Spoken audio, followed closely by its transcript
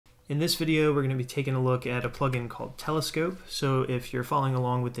In this video, we're going to be taking a look at a plugin called Telescope. So if you're following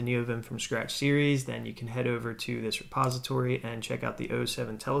along with the Neovim from Scratch series, then you can head over to this repository and check out the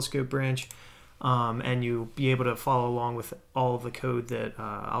 07 Telescope branch. And you'll be able to follow along with all of the code that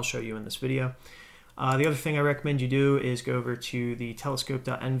I'll show you in this video. The other thing I recommend you do is go over to the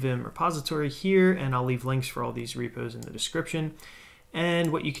telescope.nvim repository here, and I'll leave links for all these repos in the description.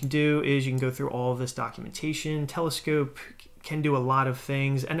 And what you can do is you can go through all of this documentation. Telescope can do a lot of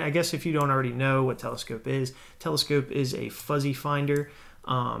things, and I guess if you don't already know what Telescope is a fuzzy finder,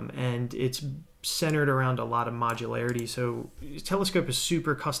 and it's centered around a lot of modularity. So Telescope is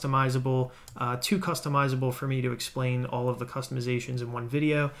super customizable, too customizable for me to explain all of the customizations in one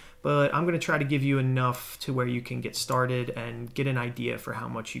video, but I'm going to try to give you enough to where you can get started and get an idea for how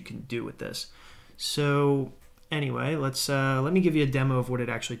much you can do with this. So anyway, let me give you a demo of what it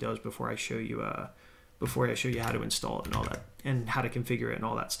actually does before I show you how to install it and all that, and how to configure it and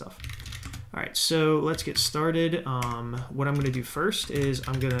all that stuff. All right, so let's get started. What I'm going to do first is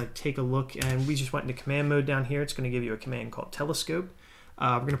I'm going to take a look, and we just went into command mode down here. It's going to give you a command called Telescope.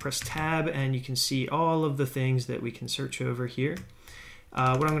 We're going to press tab, and you can see all of the things that we can search over here.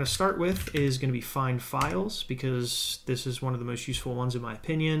 What I'm going to start with is going to be find files, because this is one of the most useful ones in my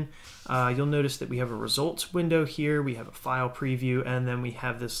opinion. You'll notice that we have a results window here, we have a file preview, and then we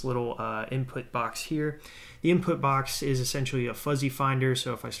have this little input box here. The input box is essentially a fuzzy finder,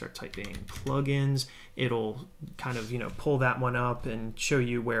 so if I start typing plugins, it'll kind of pull that one up and show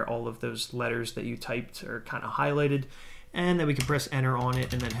you where all of those letters that you typed are kind of highlighted, and then we can press enter on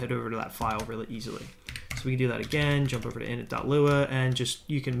it and then head over to that file really easily. So we can do that again, jump over to init.lua, and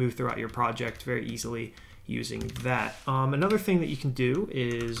you can move throughout your project very easily using that. Another thing that you can do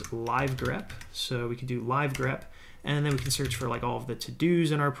is live grep. So we can do live grep, and then we can search for like all of the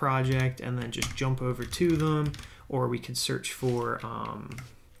to-dos in our project and then just jump over to them, or we can search for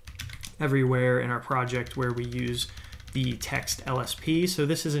everywhere in our project where we use the text LSP. So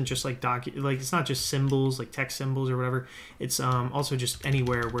this isn't just like it's not just symbols, like text symbols or whatever. It's also just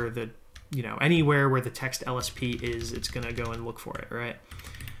anywhere where the text LSP is, it's gonna go and look for it, right?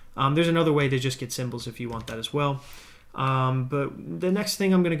 There's another way to just get symbols if you want that as well. But the next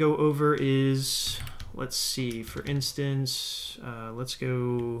thing I'm gonna go over is, let's see, for instance, let's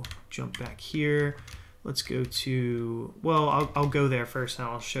go jump back here. Let's go to, well, I'll go there first and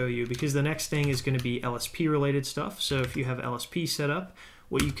I'll show you, because the next thing is going to be LSP related stuff. So if you have LSP set up,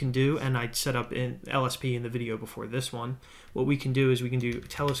 what you can do, and I set up in LSP in the video before this one, what we can do is we can do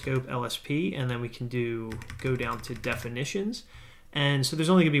Telescope LSP, and then we can go down to definitions. And so there's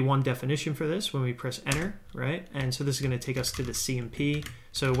only going to be one definition for this when we press enter, right? And so this is going to take us to the CMP.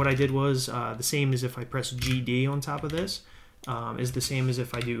 So what I did was the same as if I press GD on top of this, is the same as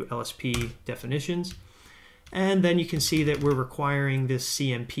if I do LSP definitions. And then you can see that we're requiring this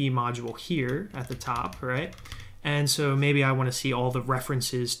CMP module here at the top, right? And so maybe I want to see all the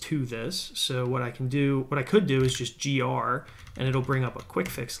references to this. So what I could do is just GR, and it'll bring up a quick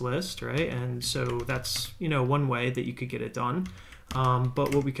fix list, right? And so that's one way that you could get it done.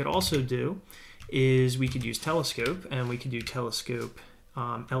 But what we could also do is we could use Telescope, and we could do Telescope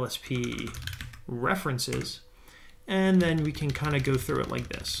LSP references, and then we can kind of go through it like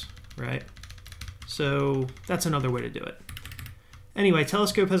this, right? So that's another way to do it. Anyway,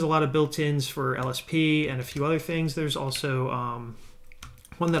 Telescope has a lot of built-ins for LSP and a few other things. There's also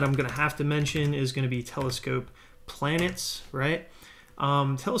one that I'm going to have to mention is going to be Telescope planets, right?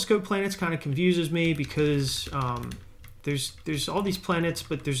 Telescope planets kind of confuses me because there's all these planets,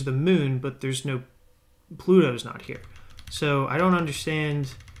 but there's the moon, but there's no, Pluto's not here. So I don't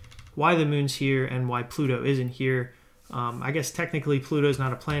understand why the moon's here and why Pluto isn't here. I guess technically Pluto's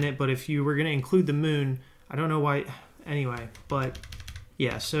not a planet, but if you were going to include the moon, I don't know why. Anyway, but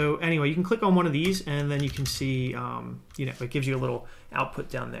yeah, so anyway, you can click on one of these and then you can see, it gives you a little output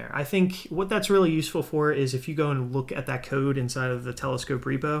down there. I think what that's really useful for is if you go and look at that code inside of the Telescope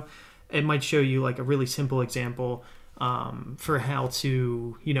repo, it might show you like a really simple example for how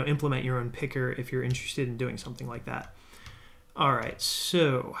to, implement your own picker if you're interested in doing something like that. All right,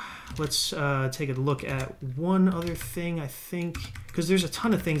 so let's take a look at one other thing, I think, because there's a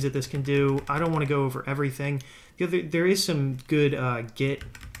ton of things that this can do. I don't want to go over everything. There is some good Git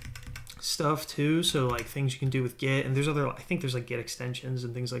stuff too, so like things you can do with Git, and I think there's like Git extensions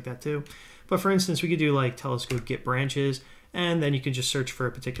and things like that too. But for instance, we could do like Telescope Git branches, and then you can just search for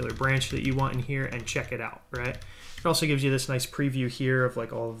a particular branch that you want in here and check it out, right? It also gives you this nice preview here of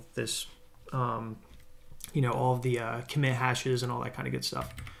like all of this all of the commit hashes and all that kind of good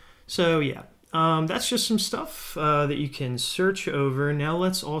stuff. So yeah, that's just some stuff that you can search over. Now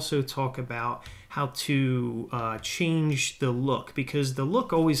let's also talk about how to change the look, because the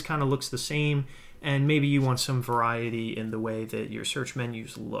look always kind of looks the same, and maybe you want some variety in the way that your search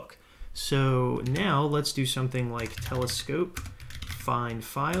menus look. So now let's do something like telescope, find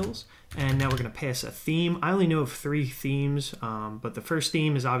files, and now we're going to pass a theme. I only know of 3 themes, but the first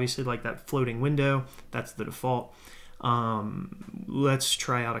theme is obviously like that floating window. That's the default. Let's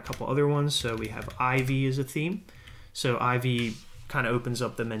try out a couple other ones. So we have Ivy as a theme. So Ivy kind of opens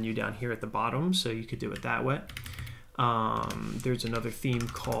up the menu down here at the bottom, so you could do it that way. There's another theme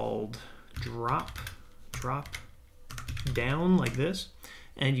called drop down, like this,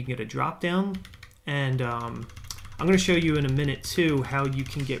 and you can get a drop down. And I'm going to show you in a minute too how you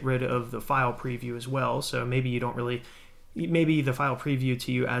can get rid of the file preview as well. So maybe you don't really, maybe the file preview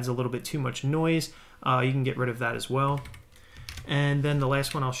to you adds a little bit too much noise. You can get rid of that as well. And then the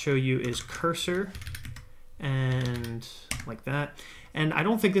last one I'll show you is cursor, and like that. And I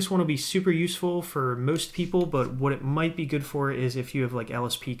don't think this one will be super useful for most people, but what it might be good for is if you have like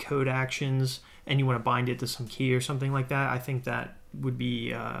LSP code actions and you want to bind it to some key or something like that. I think that would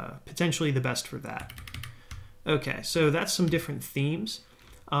be potentially the best for that. Okay, so that's some different themes.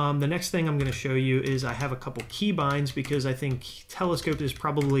 The next thing I'm going to show you is I have a couple keybinds, because I think telescope is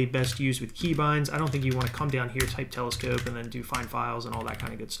probably best used with keybinds. I don't think you want to come down here, type telescope, and then do find files and all that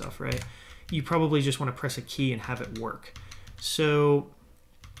kind of good stuff, right? You probably just want to press a key and have it work. So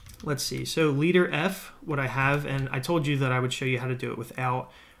let's see. So leader F, what I have, and I told you that I would show you how to do it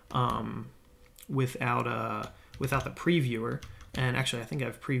without the previewer. And actually, I think I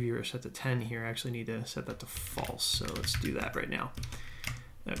have previewer set to 10 here. I actually need to set that to false. So let's do that right now.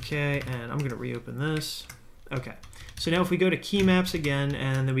 Okay, and I'm going to reopen this. Okay, so now if we go to key maps again,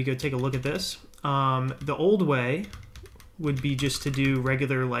 and then we go take a look at this, the old way would be just to do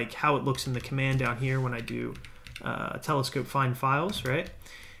regular, like how it looks in the command down here when I do telescope find files, right?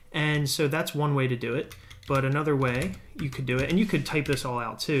 And so that's one way to do it. But another way you could do it, and you could type this all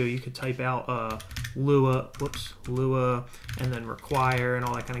out too. You could type out Lua, and then require and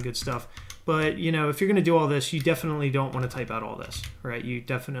all that kind of good stuff. But you know, if you're going to do all this, you definitely don't want to type out all this, right? You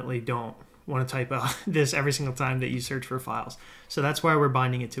definitely don't want to type out this every single time that you search for files. So that's why we're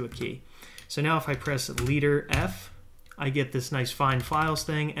binding it to a key. So now if I press leader F, I get this nice find files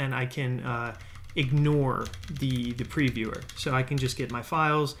thing, and I can ignore the previewer. So I can just get my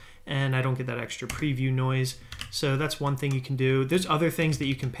files, and I don't get that extra preview noise. So that's one thing you can do. There's other things that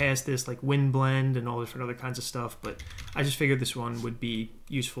you can pass this, like wind blend and all different other kinds of stuff, but I just figured this one would be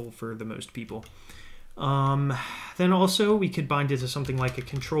useful for the most people. Then also we could bind it to something like a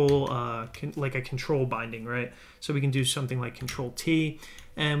control, control binding, right? So we can do something like control T,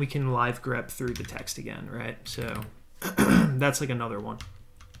 and we can live grep through the text again, right? So that's like another one.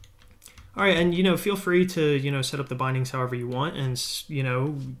 All right, and you know, feel free to set up the bindings however you want, and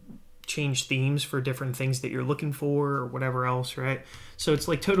change themes for different things that you're looking for or whatever else, right? So it's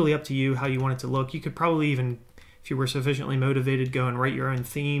like totally up to you how you want it to look. You could probably even, if you were sufficiently motivated, go and write your own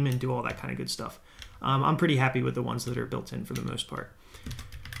theme and do all that kind of good stuff. I'm pretty happy with the ones that are built in for the most part.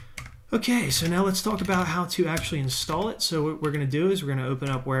 Okay, so now let's talk about how to actually install it. So what we're going to do is we're going to open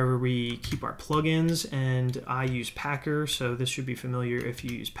up wherever we keep our plugins, and I use Packer, so this should be familiar if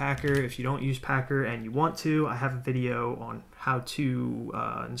you use Packer. If you don't use Packer and you want to, I have a video on how to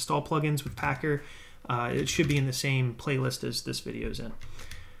install plugins with Packer. It should be in the same playlist as this video is in.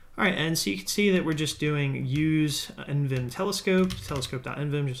 All right, and so you can see that we're just doing use nvim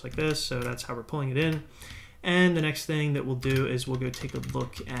telescope.nvim, just like this, so that's how we're pulling it in. And the next thing that we'll do is we'll go take a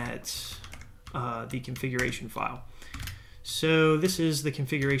look at the configuration file. So this is the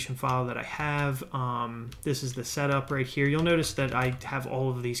configuration file that I have. This is the setup right here. You'll notice that I have all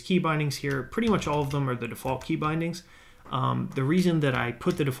of these key bindings here. Pretty much all of them are the default key bindings. The reason that I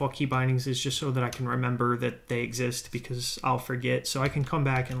put the default key bindings is just so that I can remember that they exist, because I'll forget. So I can come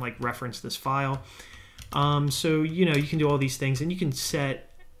back and like reference this file. So you can do all these things, and you can set.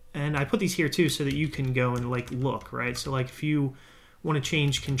 And I put these here too so that you can go and like look, right? So like if you want to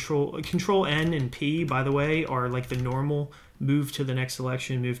change control N and P, by the way, are like the normal move to the next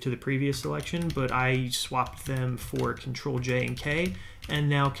selection, move to the previous selection, but I swapped them for control J and K, and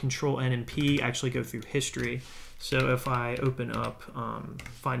now control N and P actually go through history. So if I open up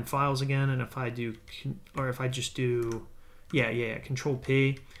find files again, and if I do, or if I just do, control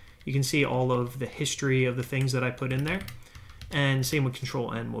P, you can see all of the history of the things that I put in there. And same with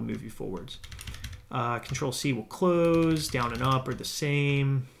control N will move you forwards. Control C will close, down and up are the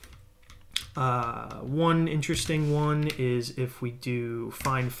same. One interesting one is if we do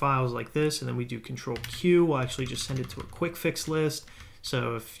find files like this, and then we do control Q, we'll actually just send it to a quick fix list.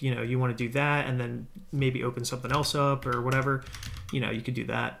 So if you want to do that and then maybe open something else up or whatever, you could do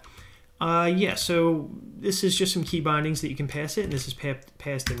that. Yeah, so this is just some key bindings that you can pass it, and this is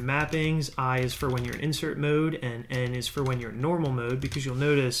passed in mappings. I is for when you're in insert mode, and N is for when you're in normal mode, because you'll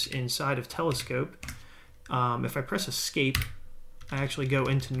notice inside of Telescope, if I press escape, I actually go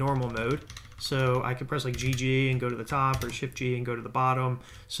into normal mode. So I can press like GG and go to the top, or Shift G and go to the bottom.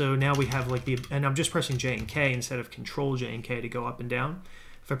 So now we have like and I'm just pressing J and K instead of Control J and K to go up and down.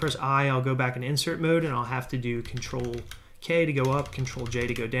 If I press I, I'll go back in insert mode, and I'll have to do Control K to go up, Control J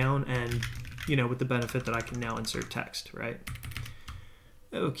to go down, and you know, with the benefit that I can now insert text, right?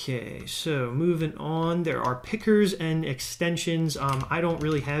 Okay, so moving on, there are pickers and extensions. I don't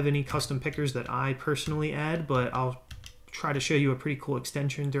really have any custom pickers that I personally add, but I'll try to show you a pretty cool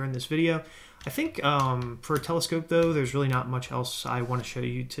extension during this video. I think for Telescope though, there's really not much else I want to show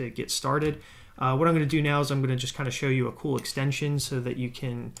you to get started. What I'm going to do now is I'm going to just kind of show you a cool extension so that you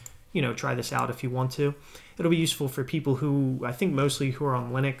can, you know, try this out if you want to. It'll be useful for people who, I think mostly who are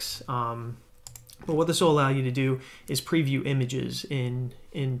on Linux. But what this will allow you to do is preview images in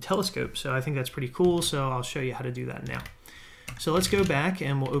Telescope. So I think that's pretty cool. So I'll show you how to do that now. So let's go back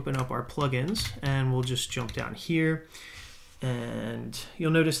and we'll open up our plugins, and we'll just jump down here. And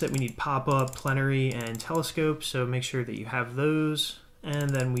you'll notice that we need pop-up, plenary, and Telescope. So make sure that you have those. And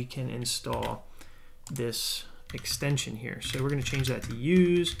then we can install this extension here. So we're going to change that to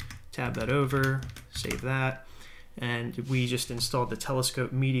use, tab that over, save that, and we just installed the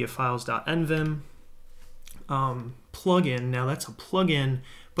Telescope media files.envim plugin. Now that's a plugin,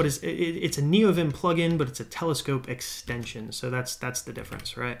 but it's a Neovim plugin, but it's a Telescope extension. So that's the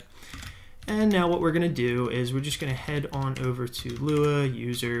difference, right? And now what we're going to do is we're just going to head on over to Lua,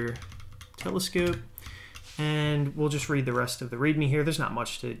 user, Telescope, and we'll just read the rest of the README here. There's not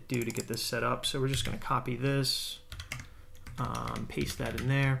much to do to get this set up, so we're just going to copy this, paste that in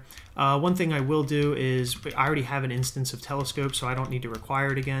there. One thing I will do is, I already have an instance of Telescope, so I don't need to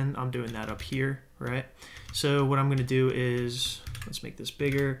require it again. I'm doing that up here, right? So what I'm going to do is, let's make this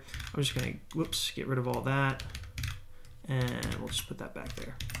bigger. I'm just going to, whoops, get rid of all that, and we'll just put that back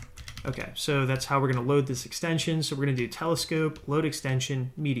there. Okay, so that's how we're going to load this extension. So we're going to do Telescope, load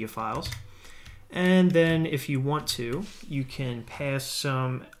extension, media files. And then if you want to, you can pass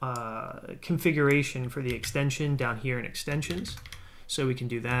some configuration for the extension down here in extensions. So we can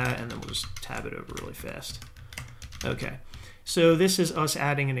do that, and then we'll just tab it over really fast. Okay, so this is us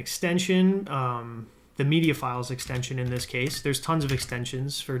adding an extension, the media files extension in this case. There's tons of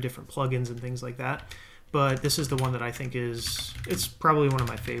extensions for different plugins and things like that, but this is the one that I think it's probably one of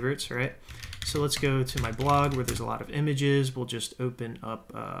my favorites, right? So let's go to my blog where there's a lot of images. We'll just open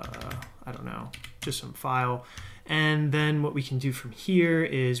up, I don't know, just some file. And then what we can do from here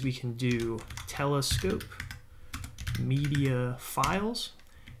is we can do Telescope media files.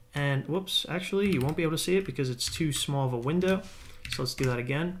 And whoops, actually you won't be able to see it because it's too small of a window. So let's do that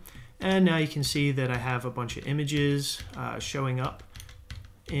again. And now you can see that I have a bunch of images showing up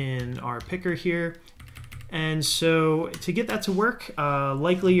in our picker here. And so to get that to work,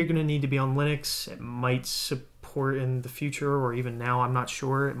 likely you're going to need to be on Linux. It might support in the future, or even now, I'm not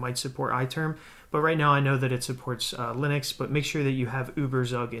sure. It might support iTerm, but right now I know that it supports Linux, but make sure that you have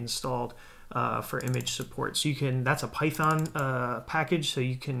uberzug installed for image support. So you can, that's a Python package, so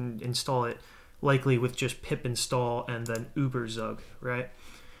you can install it likely with just pip install and then uberzug, right?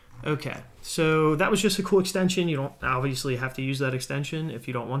 Okay, so that was just a cool extension. You don't obviously have to use that extension if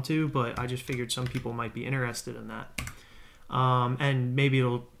you don't want to, but I just figured some people might be interested in that. And maybe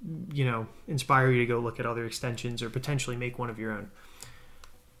it'll, you know, inspire you to go look at other extensions or potentially make one of your own.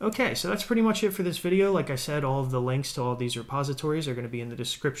 Okay, so that's pretty much it for this video. Like I said, all of the links to all of these repositories are going to be in the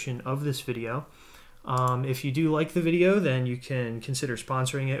description of this video. If you do like the video, then you can consider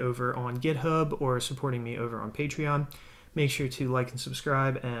sponsoring it over on GitHub or supporting me over on Patreon. Make sure to like and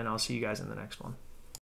subscribe, and I'll see you guys in the next one.